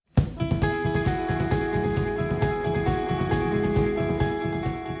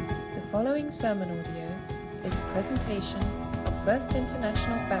following sermon audio is a presentation of First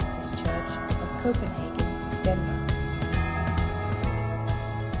International Baptist Church of Copenhagen, Denmark.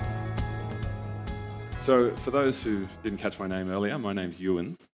 So for those who didn't catch my name earlier, my name's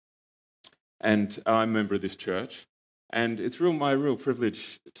Ewen, and I'm a member of this church, and it's my real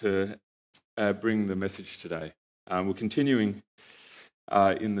privilege to bring the message today. We're continuing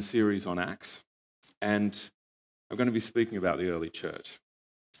in the series on Acts, and I'm going to be speaking about the early church.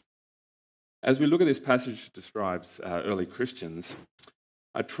 As we look at this passage that describes early Christians,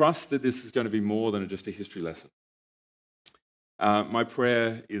 I trust that this is going to be more than just a history lesson. My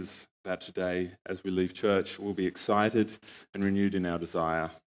prayer is that today, as we leave church, we'll be excited and renewed in our desire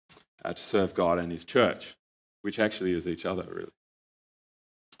to serve God and His church, which actually is each other, really.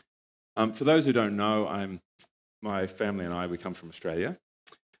 For those who don't know, my family and we come from Australia,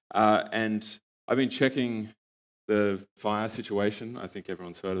 and I've been checking the fire situation. I think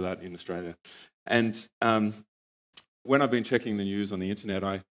everyone's heard of that in Australia. And when I've been checking the news on the internet,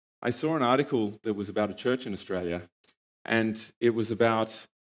 I saw an article that was about a church in Australia, and it was about,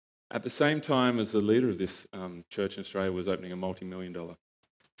 at the same time as the leader of this church in Australia was opening a multi-million-dollar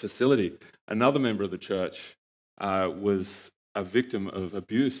facility, another member of the church was a victim of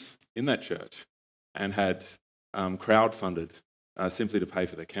abuse in that church and had crowdfunded simply to pay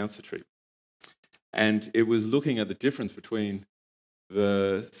for their cancer treatment. And it was looking at the difference between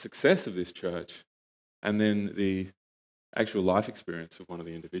the success of this church and then the actual life experience of one of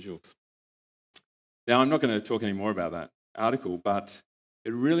the individuals. Now, I'm not going to talk any more about that article, but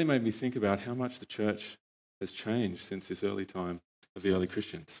it really made me think about how much the church has changed since this early time of the early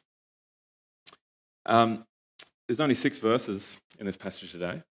Christians. There's only 6 verses in this passage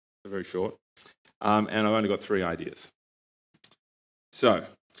today. They're very short, and I've only got 3 ideas. So,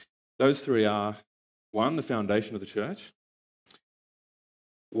 those 3 are: 1, the foundation of the church;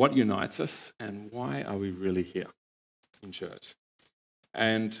 what unites us, and why are we really here in church;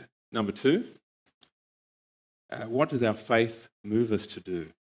 and number 2, what does our faith move us to do?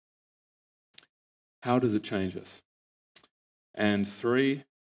 How does it change us? And 3,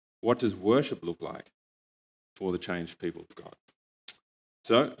 what does worship look like for the changed people of God?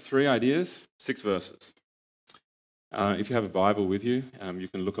 So, 3 ideas, 6 verses. If you have a Bible with you, you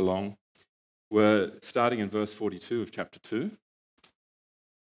can look along. We're starting in verse 42 of chapter 2.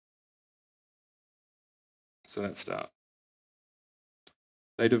 So let's start.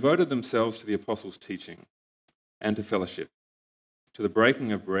 They devoted themselves to the apostles' teaching and to fellowship, to the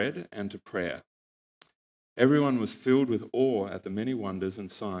breaking of bread and to prayer. Everyone was filled with awe at the many wonders and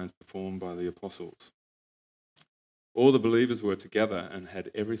signs performed by the apostles. All the believers were together and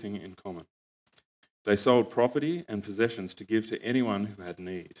had everything in common. They sold property and possessions to give to anyone who had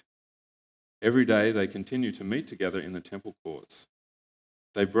need. Every day they continued to meet together in the temple courts.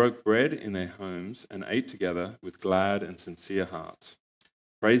 They broke bread in their homes and ate together with glad and sincere hearts,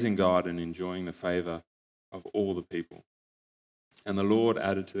 praising God and enjoying the favor of all the people. And the Lord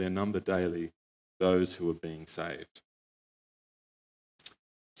added to their number daily those who were being saved.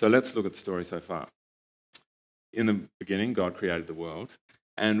 So let's look at the story so far. In the beginning, God created the world,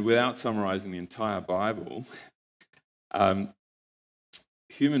 and without summarizing the entire Bible,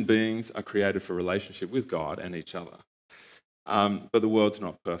 human beings are created for relationship with God and each other. But the world's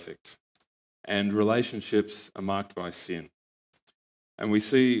not perfect, and relationships are marked by sin. And we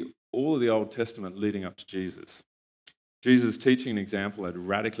see all of the Old Testament leading up to Jesus. Jesus' teaching and example are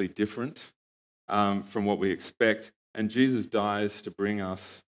radically different from what we expect, and Jesus dies to bring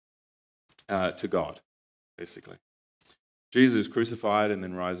us to God, basically. Jesus is crucified and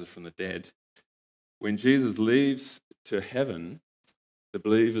then rises from the dead. When Jesus leaves to heaven, the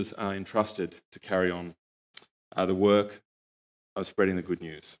believers are entrusted to carry on the work of spreading the good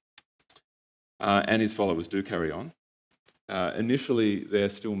news. And his followers do carry on. Initially, they're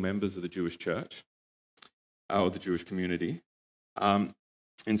still members of the Jewish church, or the Jewish community,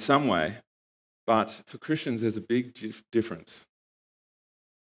 in some way. But for Christians, there's a big difference.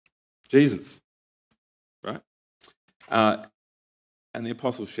 Jesus, right? And the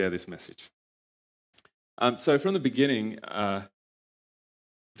apostles share this message. So from the beginning,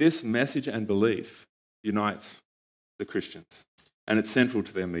 this message and belief unites the Christians, and it's central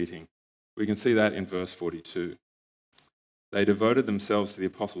to their meeting. We can see that in verse 42. They devoted themselves to the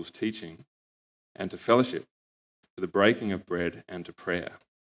apostles' teaching and to fellowship, to the breaking of bread and to prayer.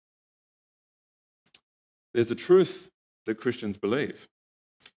 There's a truth that Christians believe,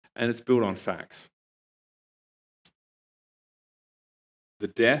 and it's built on facts. The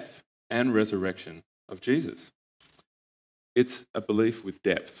death and resurrection of Jesus. It's a belief with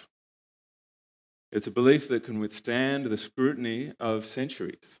depth. It's a belief that can withstand the scrutiny of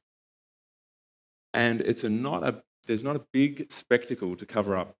centuries. And there's not a big spectacle to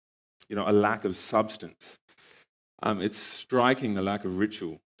cover up, a lack of substance. It's striking the lack of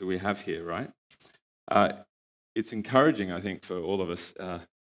ritual that we have here, right? It's encouraging, I think, for all of us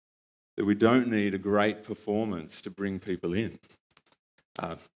that we don't need a great performance to bring people in.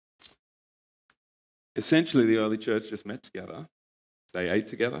 Essentially, the early church just met together, they ate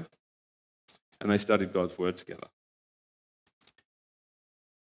together, and they studied God's word together.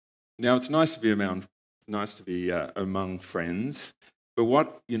 Now, it's nice to be among friends, but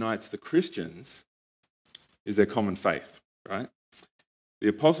what unites the Christians is their common faith, right? The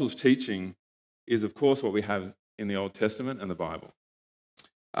apostles' teaching is, of course, what we have in the Old Testament and the Bible.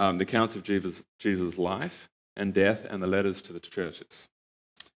 The accounts of Jesus' life and death and the letters to the churches.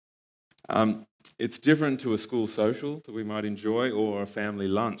 It's different to a school social that we might enjoy or a family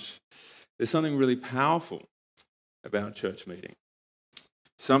lunch. There's something really powerful about church meeting,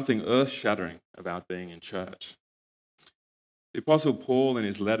 something earth-shattering about being in church. The Apostle Paul, in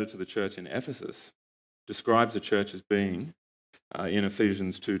his letter to the church in Ephesus, describes the church as being, in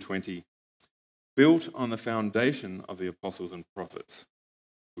Ephesians 2:20, built on the foundation of the apostles and prophets,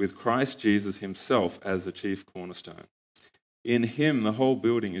 with Christ Jesus himself as the chief cornerstone. In him, the whole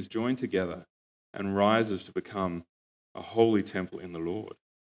building is joined together and rises to become a holy temple in the Lord.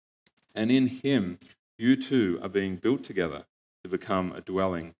 And in him, you too are being built together to become a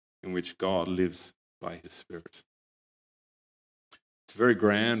dwelling in which God lives by his Spirit. It's a very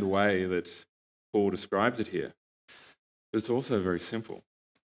grand way that Paul describes it here, but it's also very simple.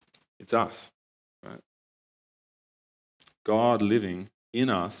 It's us, right? God living in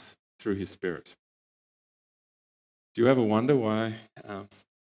us through his Spirit. Do you ever wonder why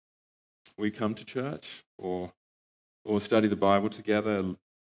we come to church or study the Bible together,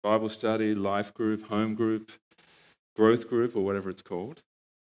 Bible study, life group, home group, growth group, or whatever it's called?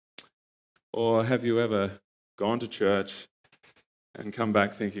 Or have you ever gone to church and come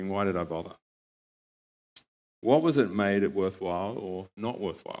back thinking, why did I bother? What was it made it worthwhile or not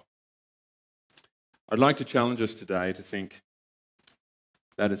worthwhile? I'd like to challenge us today to think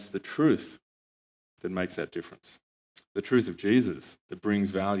that it's the truth that makes that difference. The truth of Jesus that brings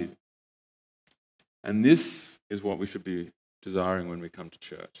value. And this is what we should be desiring when we come to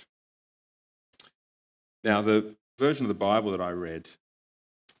church. Now, the version of the Bible that I read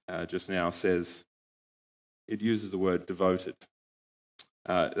just now says, it uses the word devoted.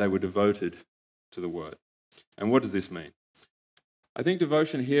 They were devoted to the word. And what does this mean? I think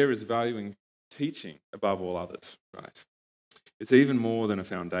devotion here is valuing teaching above all others, right? It's even more than a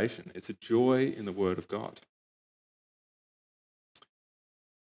foundation. It's a joy in the word of God.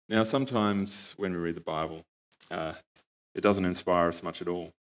 Now, sometimes when we read the Bible, it doesn't inspire us much at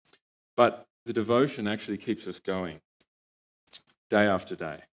all. But the devotion actually keeps us going day after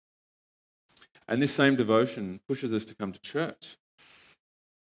day. And this same devotion pushes us to come to church.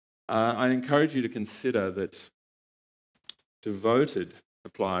 I encourage you to consider that devoted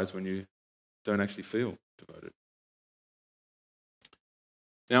applies when you don't actually feel devoted.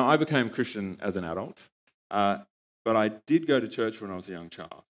 Now, I became Christian as an adult, but I did go to church when I was a young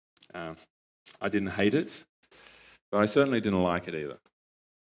child. I didn't hate it, but I certainly didn't like it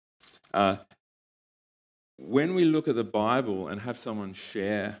either. When we look at the Bible and have someone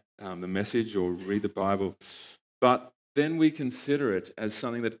share the message or read the Bible, but then we consider it as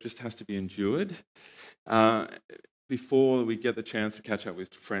something that just has to be endured before we get the chance to catch up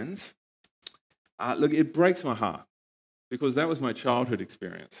with friends, look, it breaks my heart because that was my childhood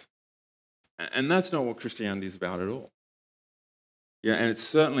experience. And that's not what Christianity is about at all. Yeah, and it's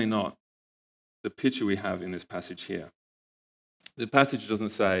certainly not the picture we have in this passage here. The passage doesn't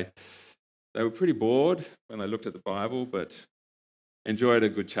say they were pretty bored when they looked at the Bible, but enjoyed a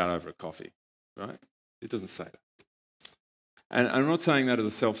good chat over a coffee, right? It doesn't say that. And I'm not saying that as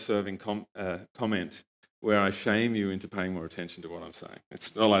a self-serving comment where I shame you into paying more attention to what I'm saying.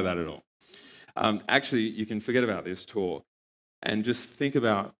 It's not like that at all. Actually, you can forget about this talk and just think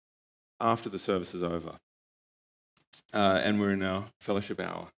about after the service is over and we're in our fellowship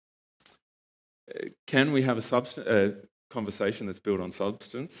hour. Can we have a conversation that's built on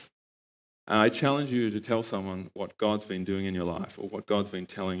substance? I challenge you to tell someone what God's been doing in your life or what God's been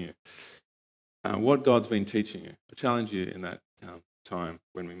telling you, what God's been teaching you. I challenge you in that time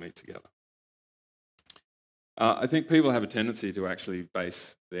when we meet together. I think people have a tendency to actually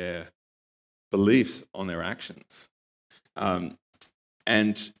base their beliefs on their actions.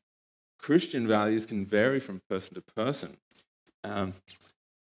 And Christian values can vary from person to person.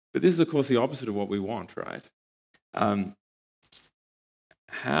 But this is, of course, the opposite of what we want, right?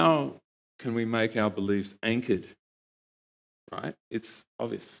 How can we make our beliefs anchored right? It's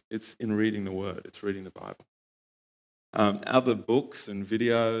obvious. It's in reading the Word. It's reading the Bible. Other books and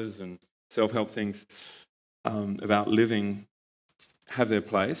videos and self-help things about living have their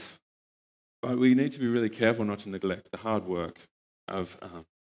place, but we need to be really careful not to neglect the hard work of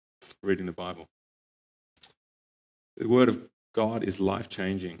reading the Bible. The Word of God is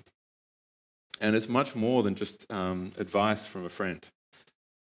life-changing, and it's much more than just advice from a friend.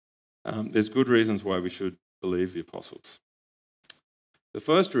 There's good reasons why we should believe the apostles. The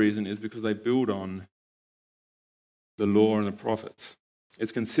first reason is because they build on the law and the prophets.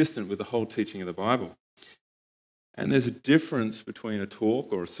 It's consistent with the whole teaching of the Bible. And there's a difference between a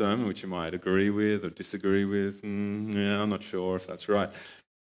talk or a sermon, which you might agree with or disagree with. I'm not sure if that's right.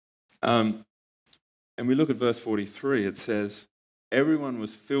 And we look at verse 43. It says, everyone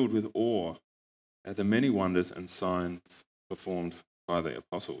was filled with awe at the many wonders and signs performed by the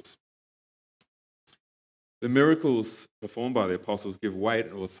apostles. The miracles performed by the apostles give weight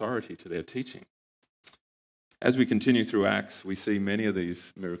and authority to their teaching. As we continue through Acts, we see many of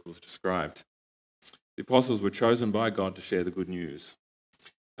these miracles described. The apostles were chosen by God to share the good news.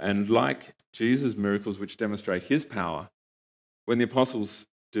 And like Jesus' miracles, which demonstrate his power, when the apostles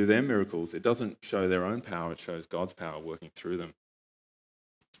do their miracles, it doesn't show their own power, it shows God's power working through them.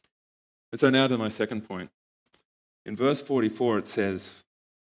 And so now to my second point. In verse 44, it says,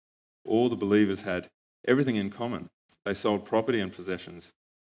 all the believers had everything in common. They sold property and possessions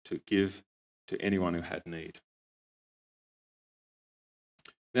to give to anyone who had need.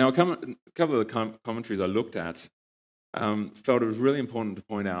 Now, a couple of the commentaries I looked at felt it was really important to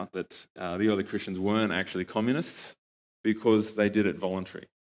point out that the early Christians weren't actually communists because they did it voluntary.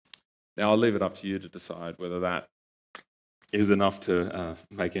 Now, I'll leave it up to you to decide whether that is enough to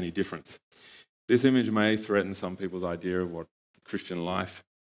make any difference. This image may threaten some people's idea of what Christian life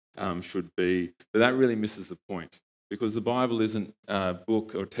should be, but that really misses the point because the Bible isn't a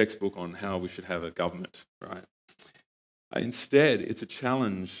book or textbook on how we should have a government, right? Instead, it's a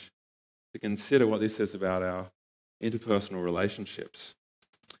challenge to consider what this says about our interpersonal relationships,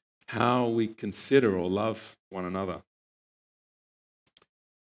 how we consider or love one another.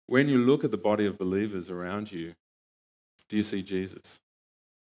 When you look at the body of believers around you, do you see Jesus?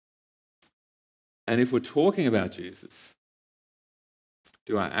 And if we're talking about Jesus,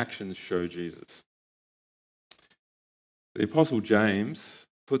 do our actions show Jesus? The Apostle James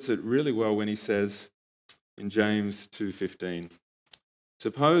puts it really well when he says in James 2:15,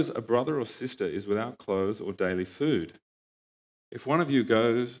 suppose a brother or sister is without clothes or daily food. If one of you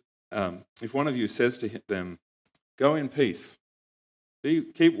says to them, go in peace,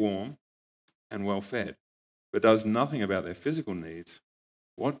 keep warm and well fed, but does nothing about their physical needs,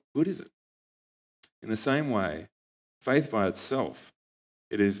 what good is it? In the same way, faith by itself,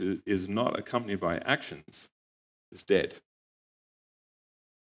 it is not accompanied by actions, is dead.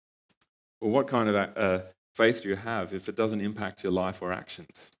 Well, what kind of faith do you have if it doesn't impact your life or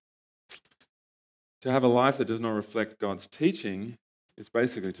actions? To have a life that does not reflect God's teaching is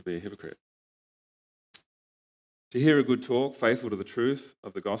basically to be a hypocrite. To hear a good talk, faithful to the truth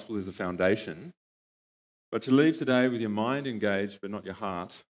of the gospel, is a foundation. But to leave today with your mind engaged but not your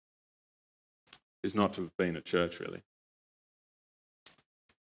heart is not to have been at church, really.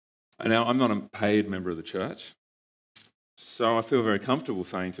 And now, I'm not a paid member of the church, so I feel very comfortable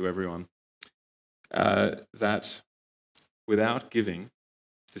saying to everyone that without giving,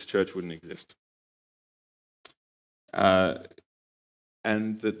 this church wouldn't exist. And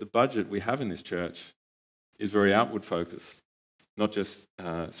that the budget we have in this church is very outward focused, not just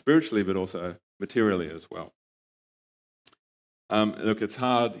spiritually, but also materially as well. Look, it's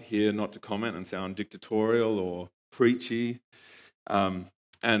hard here not to comment and sound dictatorial or preachy,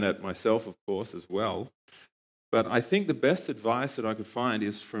 and at myself, of course, as well. But I think the best advice that I could find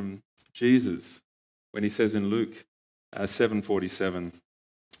is from Jesus when he says in Luke 7:47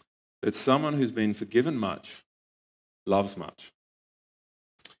 that someone who's been forgiven much loves much.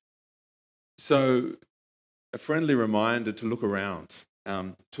 So a friendly reminder to look around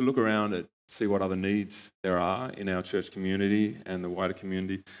and see what other needs there are in our church community and the wider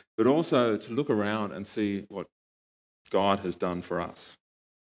community, but also to look around and see what God has done for us.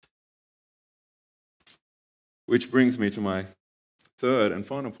 Which brings me to my third and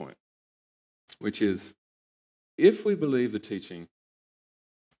final point, which is, if we believe the teaching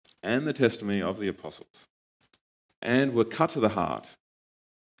and the testimony of the apostles, and we're cut to the heart,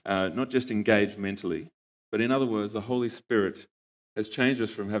 not just engaged mentally, but in other words, the Holy Spirit has changed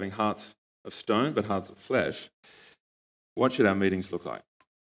us from having hearts of stone but hearts of flesh, what should our meetings look like?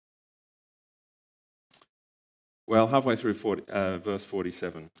 Well, halfway through verse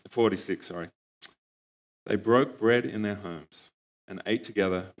 46, They broke bread in their homes and ate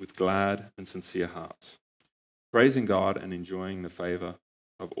together with glad and sincere hearts, praising God and enjoying the favour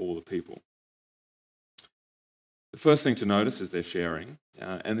of all the people. The first thing to notice is their sharing,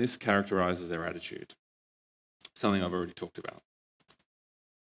 and this characterises their attitude, something I've already talked about.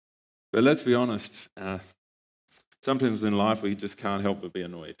 But let's be honest, sometimes in life we just can't help but be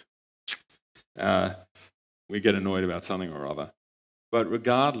annoyed. We get annoyed about something or other. But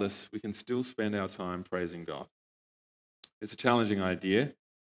regardless, we can still spend our time praising God. It's a challenging idea.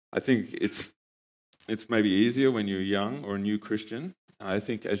 I think it's maybe easier when you're young or a new Christian. I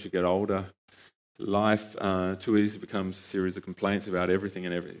think as you get older, life too easily becomes a series of complaints about everything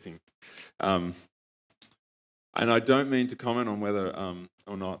and everything. And I don't mean to comment on whether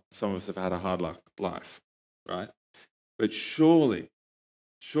or not some of us have had a hard life, right? But surely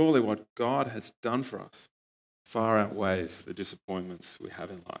what God has done for us far outweighs the disappointments we have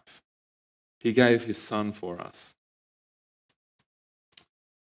in life. He gave his son for us.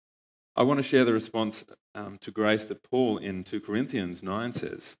 I want to share the response to grace that Paul in 2 Corinthians 9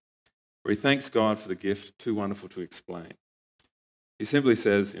 says, where he thanks God for the gift too wonderful to explain. He simply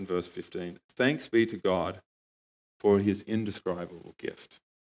says in verse 15, "Thanks be to God for his indescribable gift."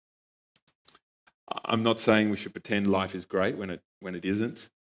 I'm not saying we should pretend life is great when it isn't.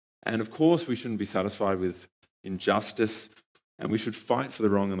 And of course we shouldn't be satisfied with injustice, and we should fight for the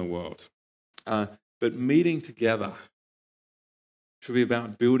wrong in the world. But meeting together should be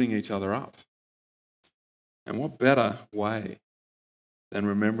about building each other up. And what better way than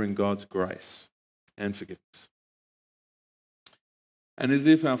remembering God's grace and forgiveness? And as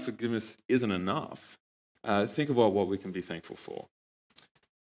if our forgiveness isn't enough, think about what we can be thankful for.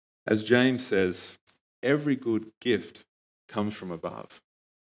 As James says, every good gift comes from above.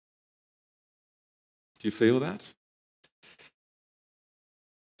 Do you feel that?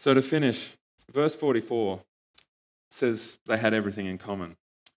 So to finish, verse 44 says they had everything in common.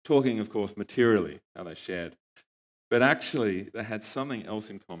 Talking, of course, materially, how they shared. But actually, they had something else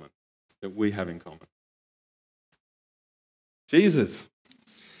in common that we have in common. Jesus.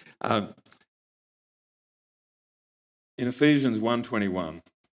 In Ephesians 1:21,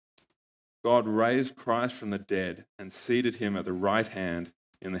 God raised Christ from the dead and seated him at the right hand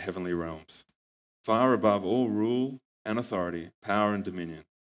in the heavenly realms, far above all rule and authority, power and dominion,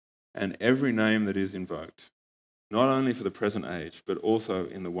 and every name that is invoked, not only for the present age, but also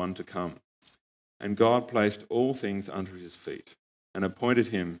in the one to come. And God placed all things under his feet and appointed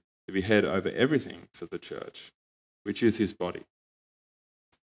him to be head over everything for the church, which is his body.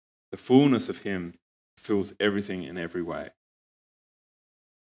 The fullness of him fills everything in every way.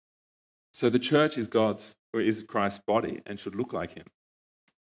 So the church is Christ's body and should look like him.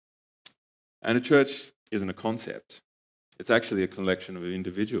 And a church isn't a concept. It's actually a collection of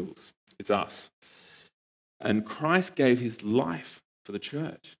individuals. It's us. And Christ gave his life for the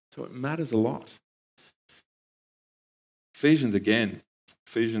church, so it matters a lot. Ephesians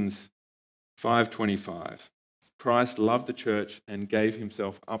 5:25. Christ loved the church and gave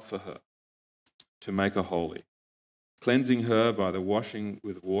himself up for her to make her holy, cleansing her by the washing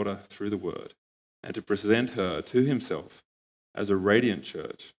with water through the word, and to present her to himself as a radiant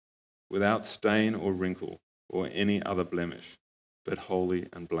church, without stain or wrinkle or any other blemish, but holy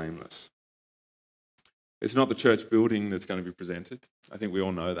and blameless. It's not the church building that's going to be presented. I think we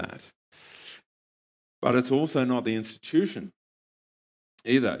all know that. But it's also not the institution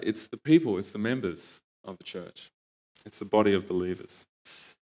either. It's the people, it's the members of the church. It's the body of believers.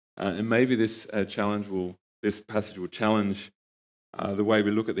 And maybe this passage will challenge the way we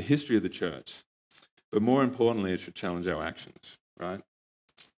look at the history of the church. But more importantly, it should challenge our actions, right?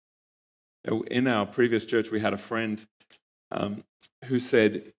 In our previous church, we had a friend who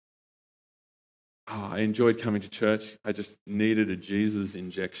said, I enjoyed coming to church. I just needed a Jesus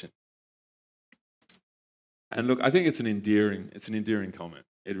injection. And look, I think it's an endearing comment.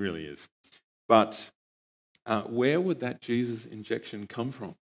 It really is. But where would that Jesus injection come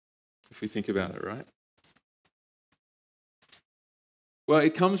from, if we think about it, right? Well,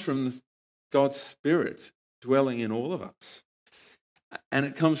 it comes from God's Spirit dwelling in all of us. And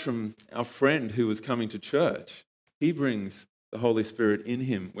it comes from our friend who was coming to church. He brings the Holy Spirit in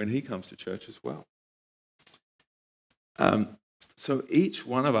him when he comes to church as well. So each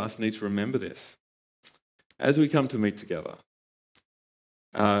one of us needs to remember this. As we come to meet together,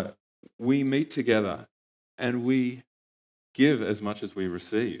 we meet together and we give as much as we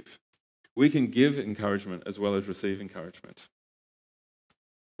receive. We can give encouragement as well as receive encouragement.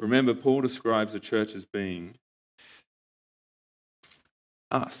 Remember, Paul describes the church as being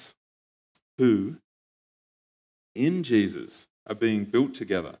us, who in Jesus are being built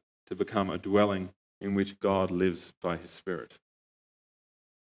together to become a dwelling in which God lives by his Spirit.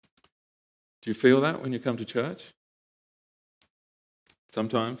 Do you feel that when you come to church?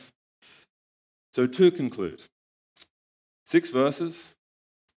 Sometimes. So to conclude, 6 verses,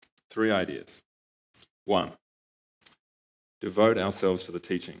 3 ideas. 1, devote ourselves to the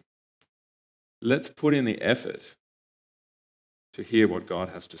teaching. Let's put in the effort to hear what God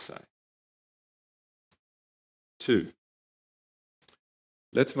has to say. 2,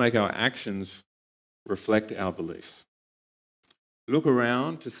 let's make our actions reflect our beliefs. Look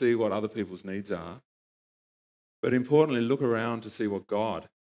around to see what other people's needs are, but importantly, look around to see what God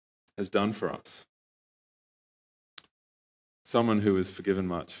has done for us. Someone who is forgiven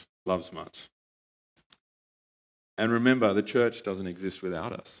much, loves much. And remember, the church doesn't exist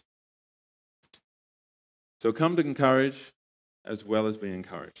without us. So come to encourage as well as be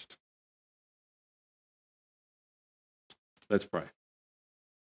encouraged. Let's pray.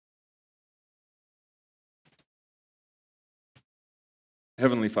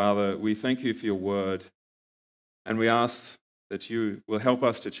 Heavenly Father, we thank you for your word, and we ask that you will help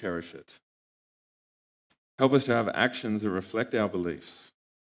us to cherish it. Help us to have actions that reflect our beliefs.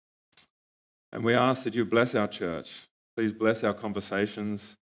 And we ask that you bless our church. Please bless our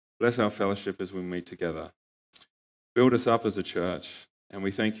conversations, bless our fellowship as we meet together. Build us up as a church, and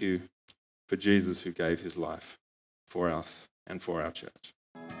we thank you for Jesus who gave his life for us and for our church.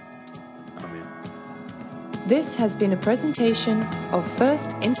 Amen. This has been a presentation of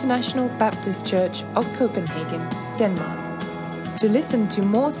First International Baptist Church of Copenhagen, Denmark. To listen to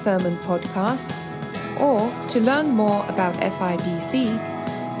more sermon podcasts or to learn more about FIBC,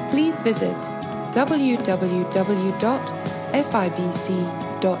 please visit www.fibc.dk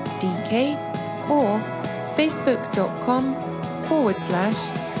or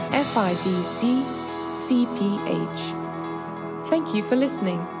facebook.com/FIBCCPH. Thank you for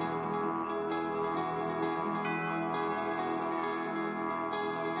listening.